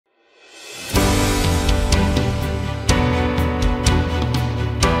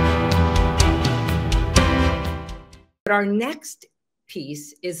But our next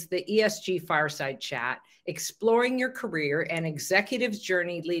piece is the ESG Fireside Chat, exploring your career and executive's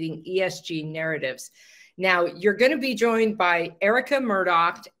journey leading ESG narratives. Now, you're going to be joined by Erica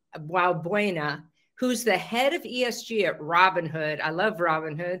Murdoch Walbuena, who's the head of ESG at Robinhood. I love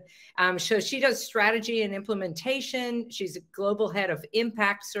Robinhood. So she does strategy and implementation. She's a global head of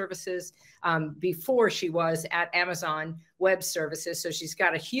impact services before she was at Amazon Web Services. So she's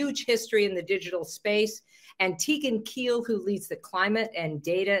got a huge history in the digital space. And Tegan Keel, who leads the climate and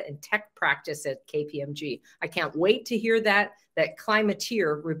data and tech practice at KPMG. I can't wait to hear that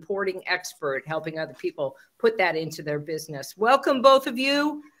climateer reporting expert helping other people put that into their business. Welcome, both of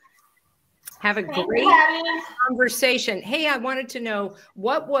you. Have a great conversation. Hey, I wanted to know,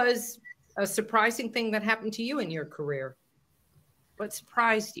 what was a surprising thing that happened to you in your career? What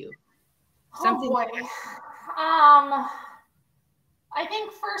surprised you? Something. Oh boy. I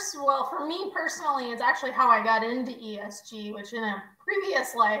think first, well, for me personally, it's actually how I got into ESG, which in a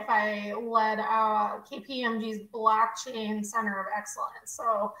previous life, I led KPMG's Blockchain Center of Excellence.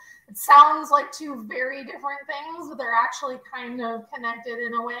 So it sounds like two very different things, but they're actually kind of connected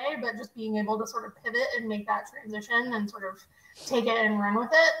in a way, but just being able to sort of pivot and make that transition and sort of take it and run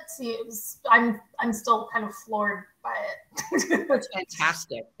with it. See, I'm still kind of floored by it. That's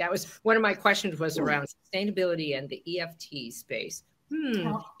fantastic. That was one of my questions, was around sustainability and the EFT space.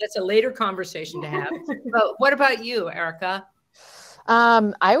 That's a later conversation to have. But what about you, Erica?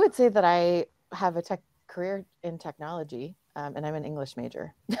 I would say that I have a career in technology, and I'm an English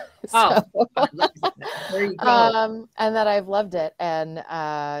major. There you go. And that I've loved it, and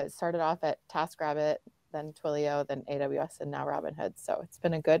started off at TaskRabbit, then Twilio, then AWS, and now Robinhood. So it's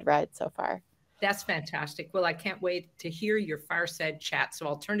been a good ride so far. That's fantastic. Well, I can't wait to hear your fireside chat. So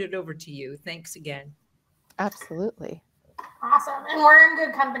I'll turn it over to you. Thanks again. Absolutely. Awesome. And we're in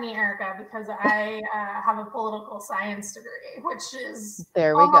good company, Erica, because I have a political science degree, which is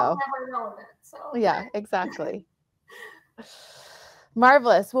there we go. Never relevant. So yeah, exactly.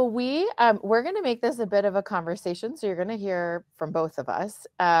 Marvelous. Well, we're going to make this a bit of a conversation. So you're going to hear from both of us.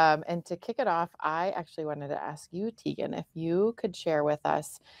 And to kick it off, I actually wanted to ask you, Tegan, if you could share with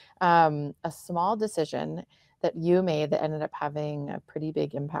us a small decision that you made that ended up having a pretty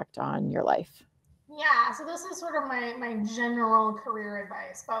big impact on your life. Yeah, so this is sort of my general career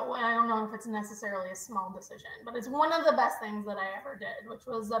advice, but I don't know if it's necessarily a small decision, but it's one of the best things that I ever did, which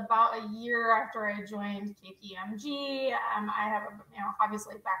was about a year after I joined KPMG. I have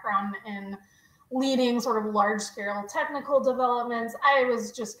obviously background in leading sort of large scale technical developments. I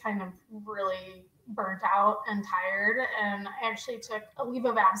was just kind of really burnt out and tired, and I actually took a leave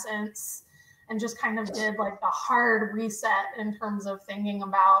of absence and just kind of did like the hard reset in terms of thinking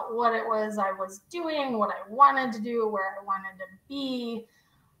about what it was I was doing, what I wanted to do, where I wanted to be,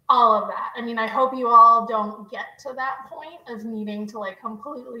 all of that. I mean, I hope you all don't get to that point of needing to like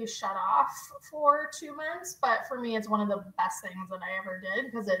completely shut off for 2 months. But for me, it's one of the best things that I ever did,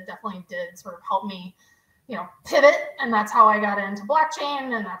 because it definitely did sort of help me, pivot. And that's how I got into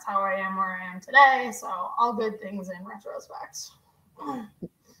blockchain, and that's how I am where I am today. So all good things in retrospect.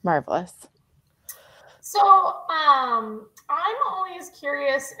 Marvelous. So I'm always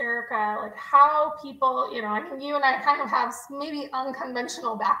curious, Erica, like how people, you and I kind of have maybe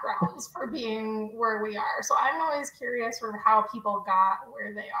unconventional backgrounds for being where we are. So I'm always curious sort of how people got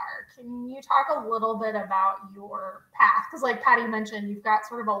where they are. Can you talk a little bit about your path? Because like Patty mentioned, you've got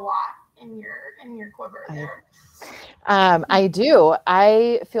sort of a lot in your quiver there. I do.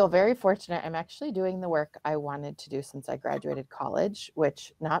 I feel very fortunate. I'm actually doing the work I wanted to do since I graduated college,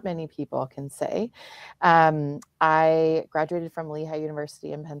 which not many people can say. I graduated from Lehigh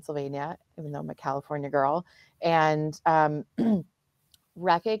University in Pennsylvania, even though I'm a California girl, and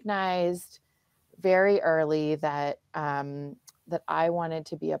recognized very early that that I wanted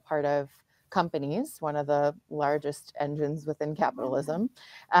to be a part of companies, one of the largest engines within capitalism.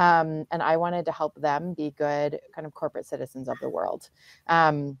 And I wanted to help them be good kind of corporate citizens of the world.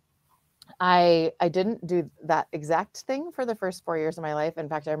 I didn't do that exact thing for the first 4 years of my life. In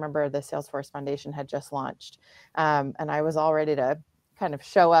fact, I remember the Salesforce Foundation had just launched, and I was all ready to kind of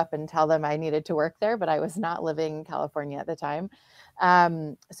show up and tell them I needed to work there, but I was not living in California at the time.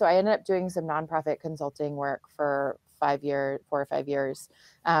 So I ended up doing some nonprofit consulting work for 4 or 5 years,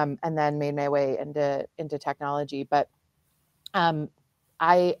 and then made my way into technology. But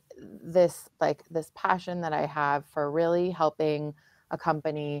this passion that I have for really helping a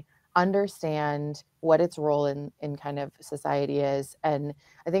company understand what its role in kind of society is. And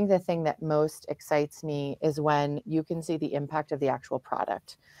I think the thing that most excites me is when you can see the impact of the actual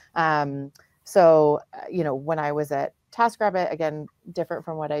product. So, when I was at TaskRabbit, again, different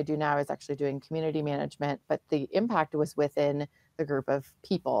from what I do now, is actually doing community management, but the impact was within the group of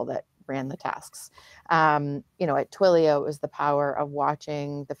people that ran the tasks. You know, at Twilio, it was the power of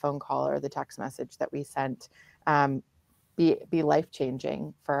watching the phone call or the text message that we sent be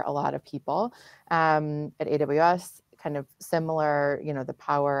life-changing for a lot of people. At AWS, kind of similar, you know, the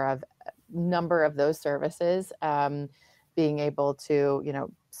power of number of those services, being able to, you know,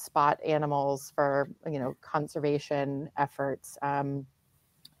 spot animals for, you know, conservation efforts.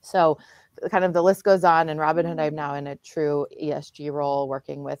 So kind of the list goes on, and Robinhood, I'm now in a true ESG role,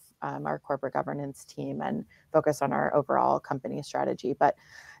 working with our corporate governance team and focus on our overall company strategy. But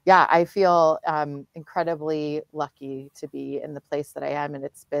yeah, I feel incredibly lucky to be in the place that I am, and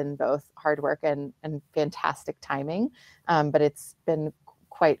it's been both hard work and fantastic timing, but it's been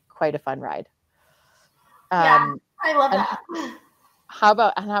quite a fun ride. Yeah, I love that. How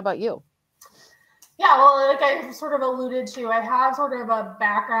about you? Yeah, well, like I sort of alluded to, I have sort of a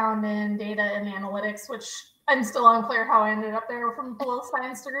background in data and analytics, which I'm still unclear how I ended up there from a political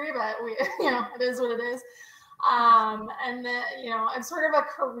science degree, but it is what it is. And then, I'm sort of a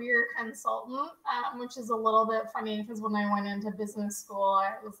career consultant, which is a little bit funny because when I went into business school,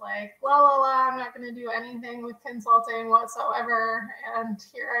 I was like, I'm not going to do anything with consulting whatsoever. And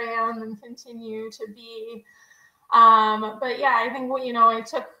here I am and continue to be. But yeah, I think I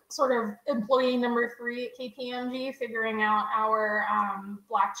took sort of employee number 3 at KPMG, figuring out our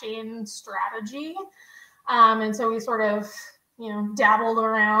blockchain strategy. And so we sort of, dabbled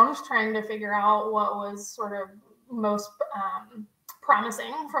around trying to figure out what was sort of most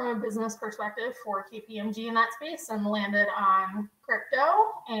promising from a business perspective for KPMG in that space, and landed on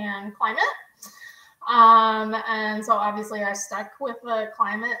crypto and climate. And so obviously I stuck with the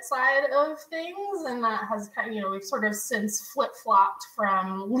climate side of things, and that has kind of, we've sort of since flip-flopped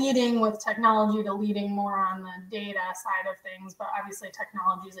from leading with technology to leading more on the data side of things. But obviously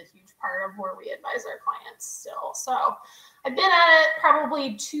technology is a huge part of where we advise our clients still. So I've been at it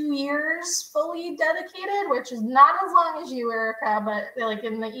probably 2 years fully dedicated, which is not as long as you, Erica, but like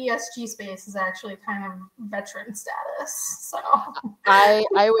in the ESG space is actually kind of veteran status. So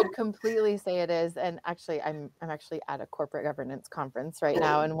I would completely say it is. And actually, I'm actually at a corporate governance conference right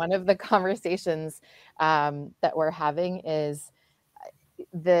now, and one of the conversations that we're having is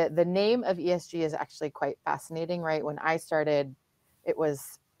the name of ESG is actually quite fascinating, right? When I started, it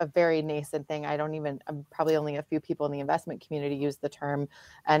was a very nascent thing. Probably only a few people in the investment community use the term.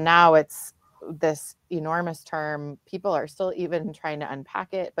 And now it's this enormous term. People are still even trying to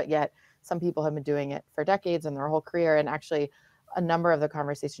unpack it, but yet some people have been doing it for decades and their whole career. And actually a number of the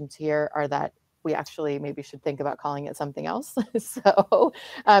conversations here are that we actually maybe should think about calling it something else. So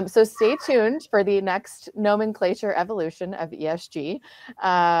stay tuned for the next nomenclature evolution of ESG,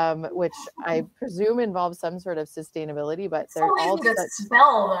 which I presume involves some sort of sustainability, but they're all to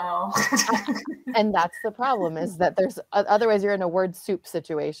spell though. And that's the problem, is that there's otherwise you're in a word soup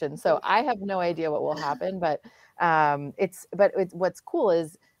situation. So I have no idea what will happen, but what's cool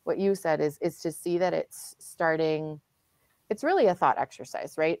is what you said is to see that it's starting. It's really a thought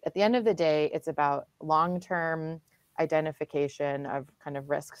exercise, right? At the end of the day, it's about long-term identification of kind of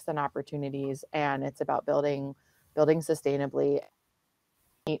risks and opportunities, and it's about building sustainably.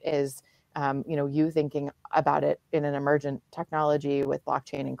 It is, you thinking about it in an emergent technology with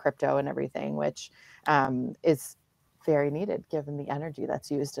blockchain and crypto and everything, which is very needed given the energy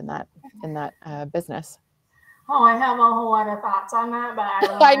that's used in that business. Oh, I have a whole lot of thoughts on that,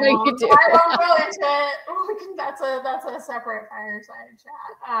 but I know you do. I won't go into it. That's a separate fireside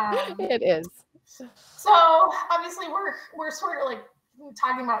chat. It is. So obviously we're sort of like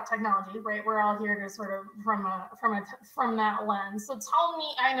talking about technology, right? We're all here to sort of from that lens. So tell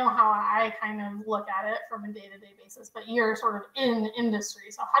me, I know how I kind of look at it from a day-to-day basis, but you're sort of in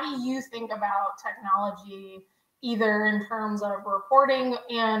industry. So how do you think about technology, either in terms of reporting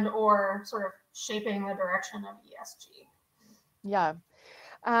and or sort of shaping the direction of ESG? Yeah.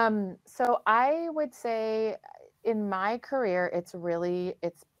 So I would say in my career,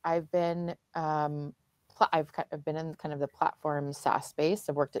 I've been in kind of the platform SaaS space.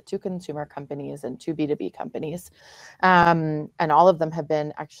 I've worked at 2 consumer companies and 2 B2B companies. And all of them have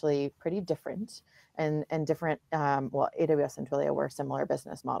been actually pretty different and different. AWS and Twilio were similar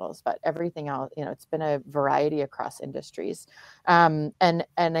business models, but everything else, it's been a variety across industries. And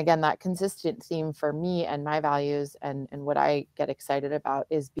again, that consistent theme for me and my values and what I get excited about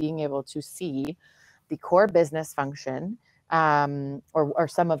is being able to see the core business function, or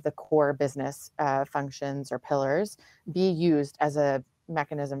some of the core business functions or pillars be used as a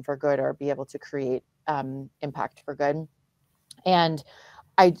mechanism for good, or be able to create impact for good. And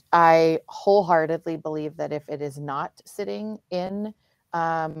I wholeheartedly believe that if it is not sitting in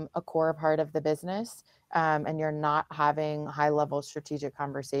a core part of the business, and you're not having high level strategic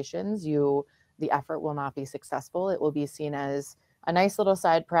conversations, the effort will not be successful. It will be seen as a nice little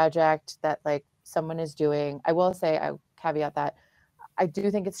side project that like someone is doing. I will say, I caveat that I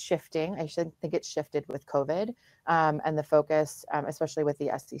do think it's shifting. I should think it's shifted with COVID, and the focus, especially with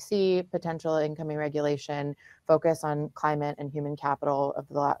the SEC potential incoming regulation, focus on climate and human capital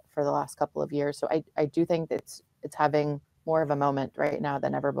for the last couple of years. So I do think it's having more of a moment right now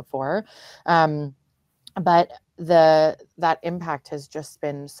than ever before. But that impact has just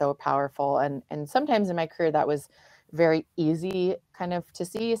been so powerful, and sometimes in my career that was very easy kind of to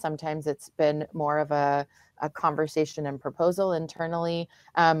see. Sometimes it's been more of a conversation and proposal internally.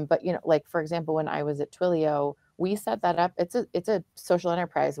 But like for example, when I was at Twilio, we set that up. It's a social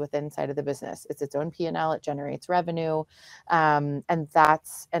enterprise within inside of the business. It's its own P&L. It generates revenue, and at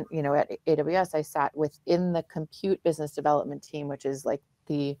AWS, I sat within the compute business development team, which is like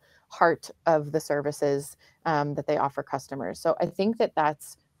the heart of the services that they offer customers. So I think that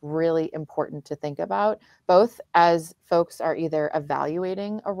that's really important to think about, both as folks are either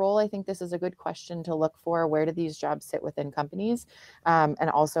evaluating a role. I think this is a good question to look for. Where do these jobs sit within companies? And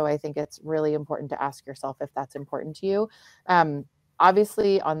also, I think it's really important to ask yourself if that's important to you.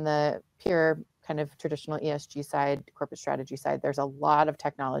 Obviously, on the pure kind of traditional ESG side, corporate strategy side, there's a lot of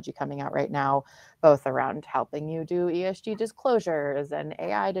technology coming out right now, both around helping you do ESG disclosures and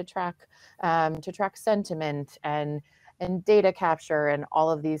AI to track sentiment and data capture and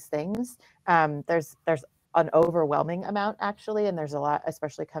all of these things. There's an overwhelming amount actually, and there's a lot,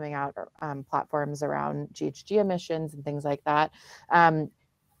 especially coming out platforms around GHG emissions and things like that.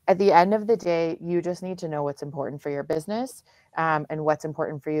 At the end of the day, you just need to know what's important for your business, and what's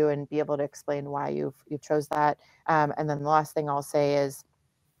important for you, and be able to explain why you chose that. And then the last thing I'll say is,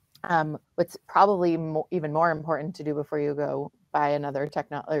 what's probably even more important to do before you go buy another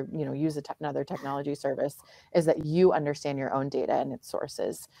use another technology service, is that you understand your own data and its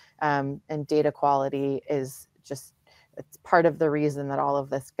sources. And data quality is just, it's part of the reason that all of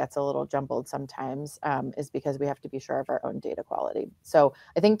this gets a little jumbled sometimes, is because we have to be sure of our own data quality. So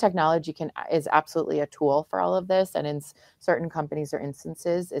I think technology is absolutely a tool for all of this. And in certain companies or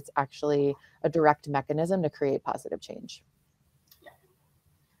instances, it's actually a direct mechanism to create positive change.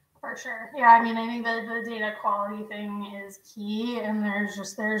 For sure. Yeah, I mean, I think the data quality thing is key, and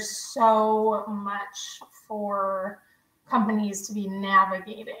there's so much for companies to be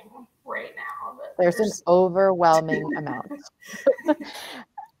navigating right now. There's an overwhelming amount.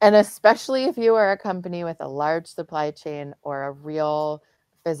 And especially if you are a company with a large supply chain or a real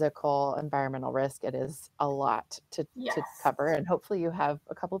physical environmental risk, it is a lot to cover. And hopefully you have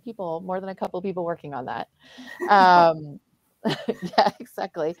more than a couple people working on that. Yeah,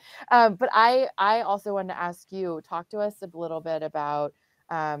 exactly. But I also wanted to ask you, talk to us a little bit about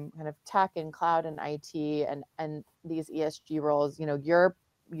kind of tech and cloud and IT and these ESG roles.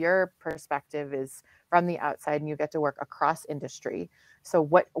 Your perspective is from the outside, and you get to work across industry. So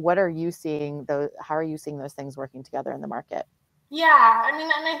what are you seeing how are you seeing those things working together in the market? Yeah, I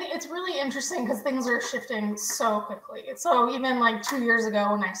mean, and I think it's really interesting because things are shifting so quickly. So even like 2 years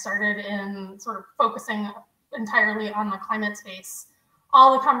ago, when I started in sort of focusing entirely on the climate space,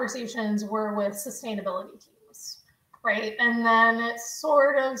 all the conversations were with sustainability teams, right? And then it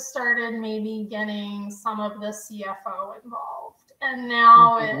sort of started maybe getting some of the CFO involved. And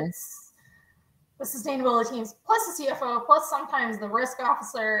now it's the sustainability teams plus the CFO plus sometimes the risk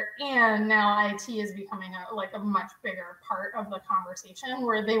officer, and now IT is becoming a much bigger part of the conversation,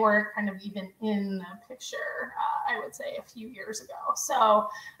 where they weren't kind of even in the picture, I would say, a few years ago. So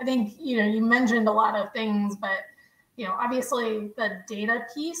I think, you mentioned a lot of things, but obviously the data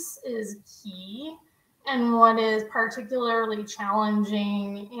piece is key. And what is particularly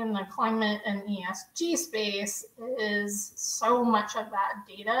challenging in the climate and ESG space is so much of that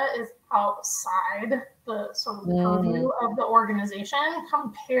data is outside the sort of purview of the organization,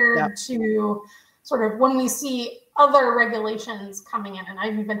 compared to sort of when we see other regulations coming in. And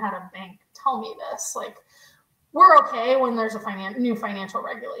I've even had a bank tell me this, like, we're okay when there's a new financial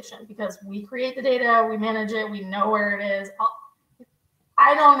regulation because we create the data, we manage it, we know where it is.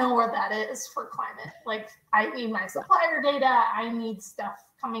 I don't know where that is for climate. Like, I need my supplier data. I need stuff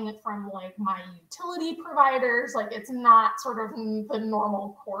coming from like my utility providers. Like, it's not sort of the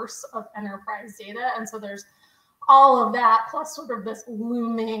normal course of enterprise data. And so there's all of that, plus sort of this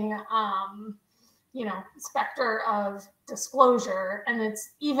looming, specter of disclosure. And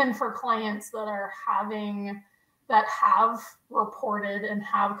it's even for clients that have reported and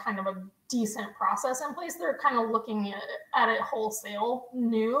have kind of a decent process in place. They're kind of looking at it wholesale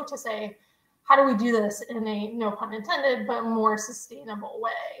new to say, how do we do this in a, no pun intended, but more sustainable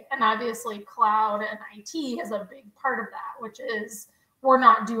way? And obviously cloud and IT is a big part of that, which is we're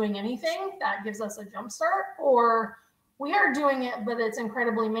not doing anything that gives us a jump start, or we are doing it, but it's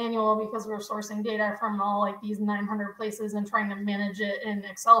incredibly manual because we're sourcing data from all like these 900 places and trying to manage it in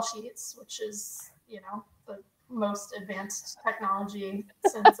Excel sheets, which is, you know, the most advanced technology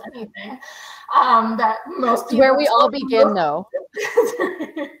since anything. That most people, where we all begin, though.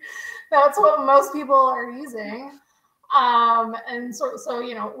 That's what most people are using. And so,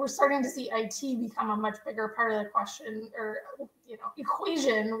 you know, we're starting to see IT become a much bigger part of the question, or, you know,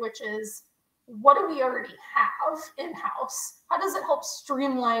 equation, which is, what do we already have in-house? How does it help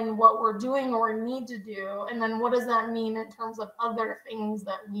streamline what we're doing or need to do? And then what does that mean in terms of other things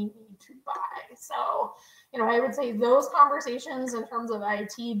that we need to buy? So, you know, I would say those conversations in terms of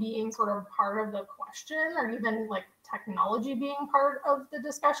IT being sort of part of the question, or even like technology being part of the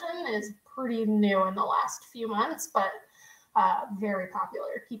discussion, is pretty new in the last few months, but very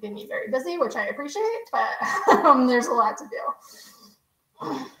popular, keeping me very busy, which I appreciate, but there's a lot to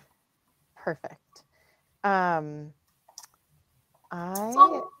do. Perfect. So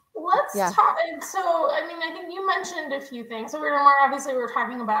let's talk. So, I mean, I think you mentioned a few things. So we're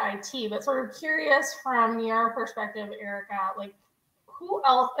talking about IT, but sort of curious from your perspective, Erica, like who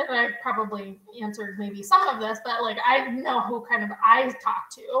else, and I probably answered maybe some of this, but like I know who kind of I talk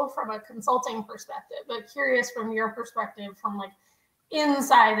to from a consulting perspective, but curious from your perspective from like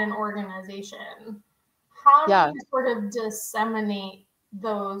inside an organization, how do you sort of disseminate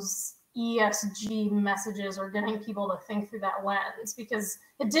those ESG messages or getting people to think through that lens? Because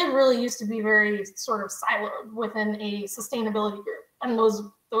it did really used to be very sort of siloed within a sustainability group, and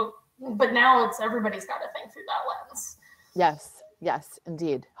but now it's everybody's got to think through that lens. Yes,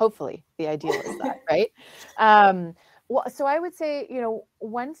 indeed. Hopefully the ideal is that, right? Well, so I would say, you know,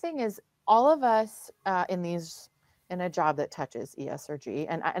 one thing is all of us in a job that touches ES or G,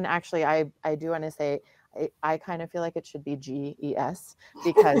 and actually I do want to say, I kind of feel like it should be GES,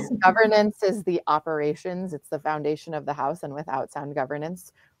 because governance is the operations. It's the foundation of the house. And without sound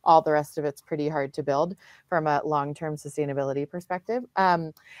governance, all the rest of it's pretty hard to build from a long-term sustainability perspective.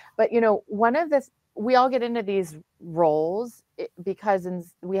 But, you know, we all get into these roles because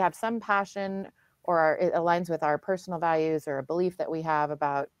we have some passion, or it aligns with our personal values or a belief that we have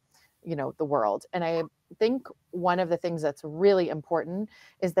about, you know, the world. And I think one of the things that's really important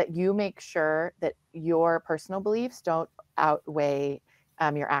is that you make sure that your personal beliefs don't outweigh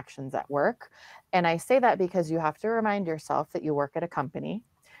your actions at work. And I say that because you have to remind yourself that you work at a company,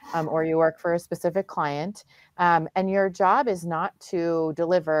 or you work for a specific client, and your job is not to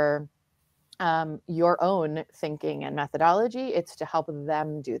deliver your own thinking and methodology. It's to help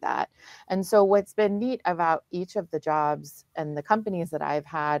them do that. And so what's been neat about each of the jobs and the companies that I've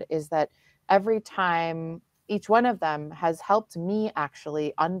had is that every time, each one of them has helped me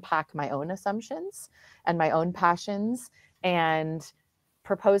actually unpack my own assumptions and my own passions and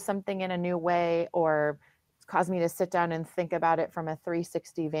propose something in a new way, or cause me to sit down and think about it from a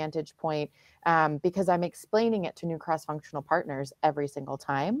 360 vantage point, because I'm explaining it to new cross-functional partners every single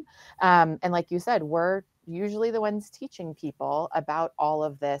time. And like you said, we're usually the ones teaching people about all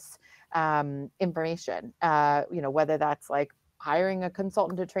of this information, you know, whether that's like hiring a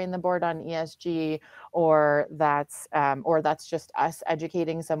consultant to train the board on ESG, or that's just us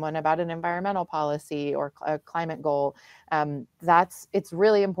educating someone about an environmental policy or a climate goal. It's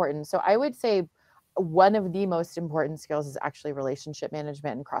really important. So I would say one of the most important skills is actually relationship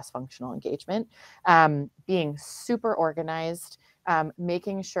management and cross-functional engagement. Being super organized,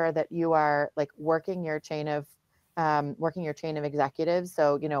 making sure that you are like working your chain of executives.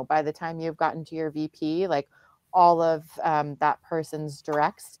 So, you know, by the time you've gotten to your VP, like all of that person's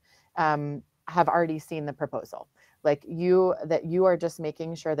directs have already seen the proposal. Like you are just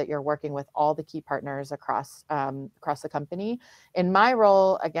making sure that you're working with all the key partners across the company. In my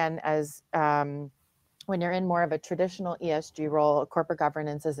role, again, as when you're in more of a traditional ESG role, corporate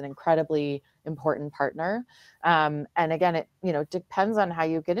governance is an incredibly important partner. And again, it, you know, depends on how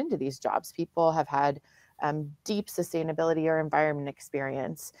you get into these jobs. People have had deep sustainability or environment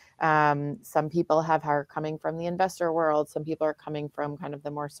experience. Some people are coming from the investor world. Some people are coming from kind of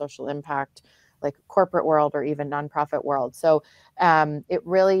the more social impact, like corporate world or even nonprofit world. So it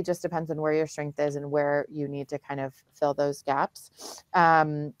really just depends on where your strength is and where you need to kind of fill those gaps.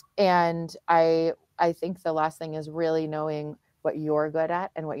 And I think the last thing is really knowing what you're good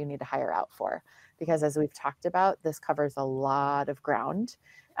at and what you need to hire out for. Because as we've talked about, this covers a lot of ground.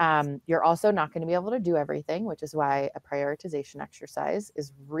 You're also not going to be able to do everything, which is why a prioritization exercise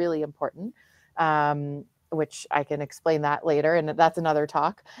is really important, which I can explain that later, and that's another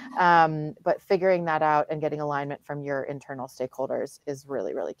talk. But figuring that out and getting alignment from your internal stakeholders is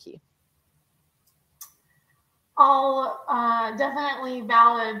really, really key. All definitely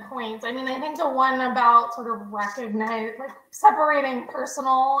valid points. I mean, I think the one about sort of separating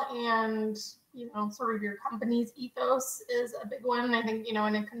personal and, sort of your company's ethos is a big one. I think, in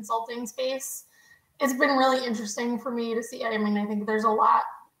a consulting space, it's been really interesting for me to see. I mean, I think there's a lot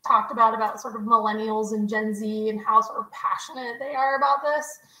talked about sort of millennials and Gen Z and how sort of passionate they are about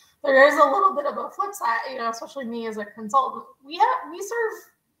this. There is a little bit of a flip side, especially me as a consultant. We serve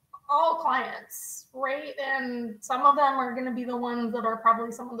all clients, right? And some of them are going to be the ones that are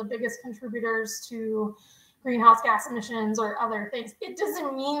probably some of the biggest contributors to greenhouse gas emissions or other things. It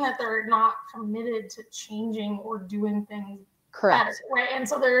doesn't mean that they're not committed to changing or doing things better, right? And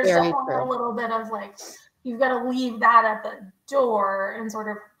so there's a little bit of like, you've got to leave that at the door and sort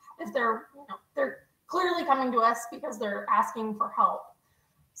of, if they're clearly coming to us because they're asking for help.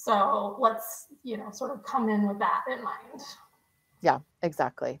 So let's, sort of come in with that in mind. Yeah,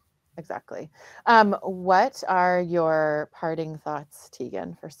 exactly. What are your parting thoughts,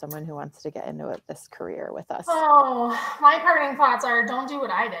 Tegan, for someone who wants to get into this career with us? Oh, my parting thoughts are don't do what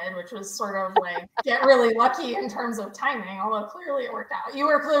I did, which was sort of like get really lucky in terms of timing, although clearly it worked out. You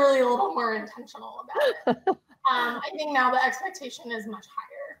were clearly a little more intentional about it. I think now the expectation is much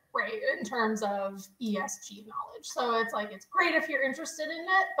higher, right, in terms of ESG knowledge. So it's like, it's great if you're interested in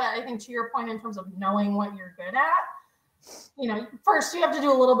it, but I think to your point in terms of knowing what you're good at, first you have to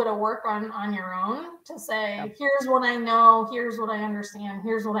do a little bit of work on your own to say, here's what I know, here's what I understand,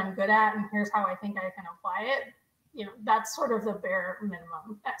 here's what I'm good at, and here's how I think I can apply it. That's sort of the bare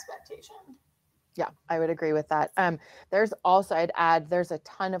minimum expectation. Yeah, I would agree with that. There's also, I'd add, there's a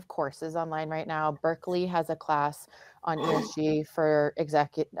ton of courses online right now. Berkeley has a class on ESG for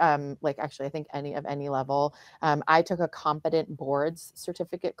actually, I think any level. I took a competent boards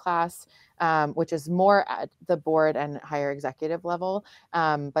certificate class, which is more at the board and higher executive level.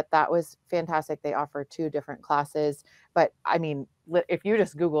 But that was fantastic. They offer 2 different classes. But I mean, if you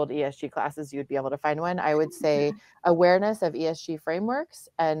just Googled ESG classes, you'd be able to find one. I would say awareness of ESG frameworks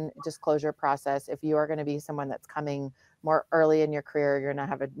and disclosure process. If you are going to be someone that's coming more early in your career, you're going to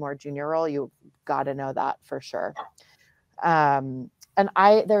have a more junior role, you've got to know that for sure. And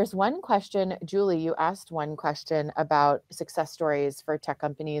there's one question, Julie, you asked one question about success stories for tech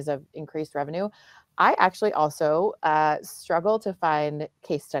companies of increased revenue. I actually also struggle to find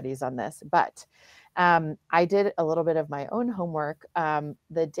case studies on this, but I did a little bit of my own homework.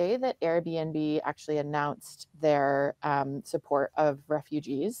 The day that Airbnb actually announced their support of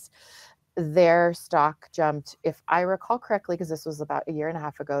refugees, their stock jumped, if I recall correctly, because this was about a year and a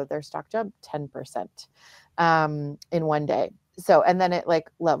half ago, their stock jumped 10% in one day. So, and then it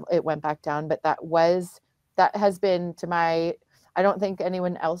went back down, but that has been I don't think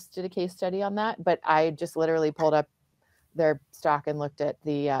anyone else did a case study on that, but I just literally pulled up their stock and looked at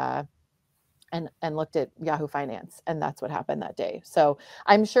and looked at Yahoo Finance, and that's what happened that day. So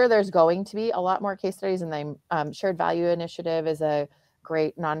I'm sure there's going to be a lot more case studies, and the Shared Value Initiative is a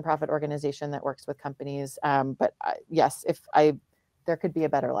great nonprofit organization that works with companies. But yes, there could be a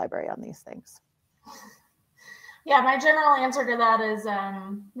better library on these things. Yeah, my general answer to that is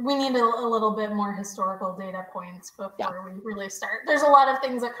we need a little bit more historical data points before we really start. There's a lot of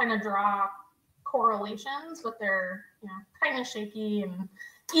things that kind of draw correlations, but they're kind of shaky, and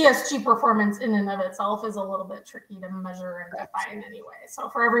ESG performance in and of itself is a little bit tricky to measure and define anyway. So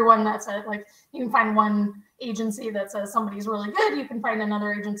for everyone that's you can find one agency that says somebody's really good, you can find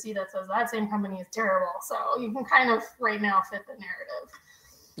another agency that says that same company is terrible. So you can kind of right now fit the narrative.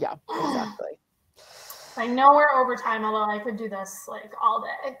 Yeah, exactly. I know we're over time, although I could do this all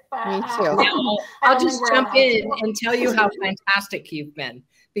day. But me too. I'll just jump in and tell you how fantastic you've been,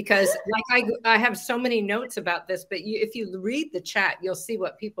 because I have so many notes about this, but if you read the chat, you'll see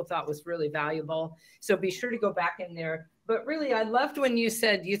what people thought was really valuable. So be sure to go back in there. But really, I loved when you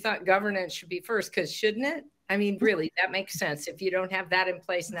said you thought governance should be first, because shouldn't it? I mean, really, that makes sense. If you don't have that in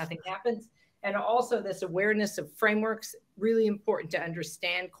place, nothing happens. And also this awareness of frameworks, really important to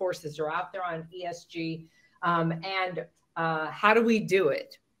understand. Courses are out there on ESG. And how do we do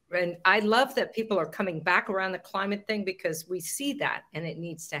it? And I love that people are coming back around the climate thing, because we see that and it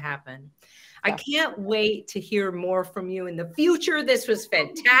needs to happen. Yeah. I can't wait to hear more from you in the future. This was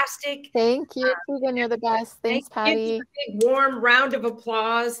fantastic. Thank you, Tegan. You're the best. Thanks, Patty. A big warm round of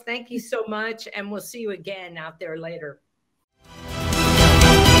applause. Thank you so much. And we'll see you again out there later.